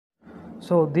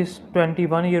So this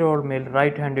 21-year-old male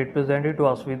right-handed presented to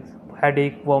us with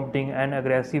headache, vomiting and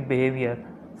aggressive behavior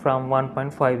from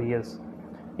 1.5 years.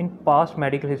 In past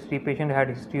medical history, patient had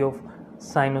history of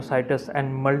sinusitis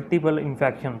and multiple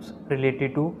infections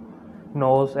related to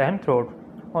nose and throat.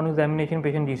 On examination,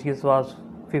 patient GCS was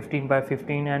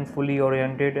 15/15 and fully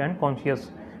oriented and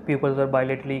conscious. Pupils were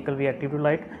bilaterally equally active to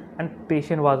light and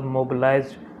patient was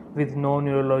mobilized with no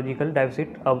neurological deficit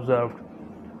observed.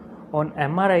 On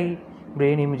MRI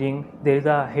brain imaging, there is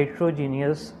a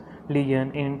heterogeneous lesion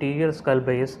in anterior skull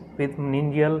base with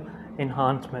meningeal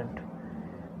enhancement.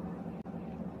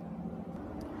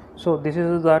 So this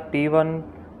is the T1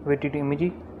 weighted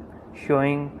imaging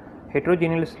showing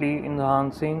heterogeneously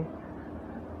enhancing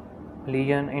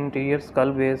lesion in anterior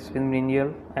skull base with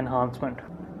meningeal enhancement.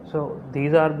 So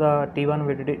these are the T1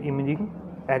 weighted imaging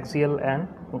axial and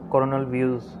coronal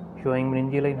views showing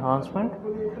meningeal enhancement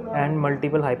and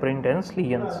multiple hyperintense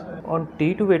lesions. On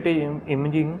T2 weighted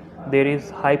imaging, there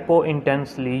is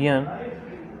hypointense lesion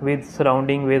with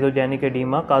surrounding vasogenic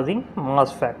edema causing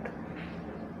mass effect.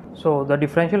 So the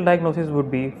differential diagnosis would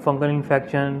be fungal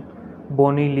infection,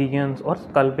 bony lesions or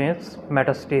skull base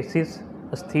metastases,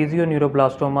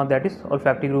 esthesioneuroblastoma, that is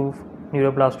olfactory groove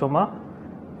neuroblastoma,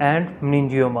 and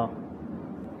meningioma.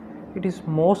 It is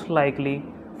most likely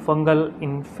fungal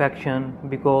infection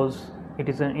because it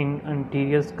is an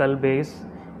anterior skull base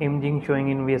imaging showing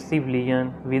invasive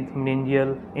lesion with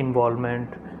meningeal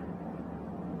involvement,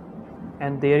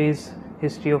 and there is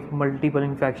history of multiple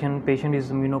infection. Patient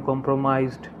is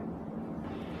immunocompromised.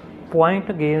 Point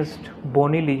against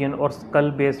bony lesion or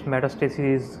skull base metastasis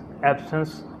is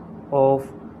absence of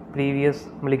previous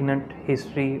malignant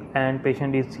history and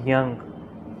patient is young.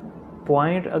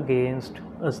 Point against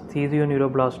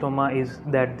esthesioneuroblastoma is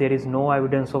that there is no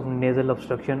evidence of nasal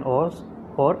obstruction or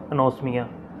anosmia,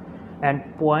 and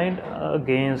point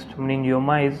against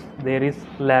meningioma is there is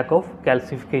lack of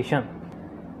calcification.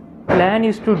 Plan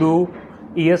is to do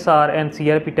ESR and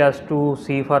CRP test to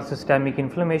see for systemic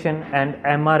inflammation and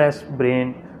MRS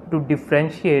brain to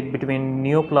differentiate between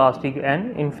neoplastic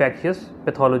and infectious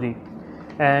pathology,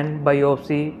 and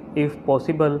biopsy if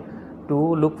possible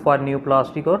to look for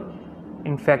neoplastic or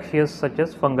infectious such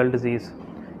as fungal disease,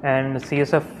 and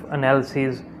CSF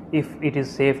analysis if it is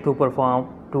safe to perform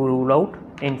to rule out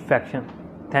infection.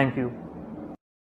 Thank you.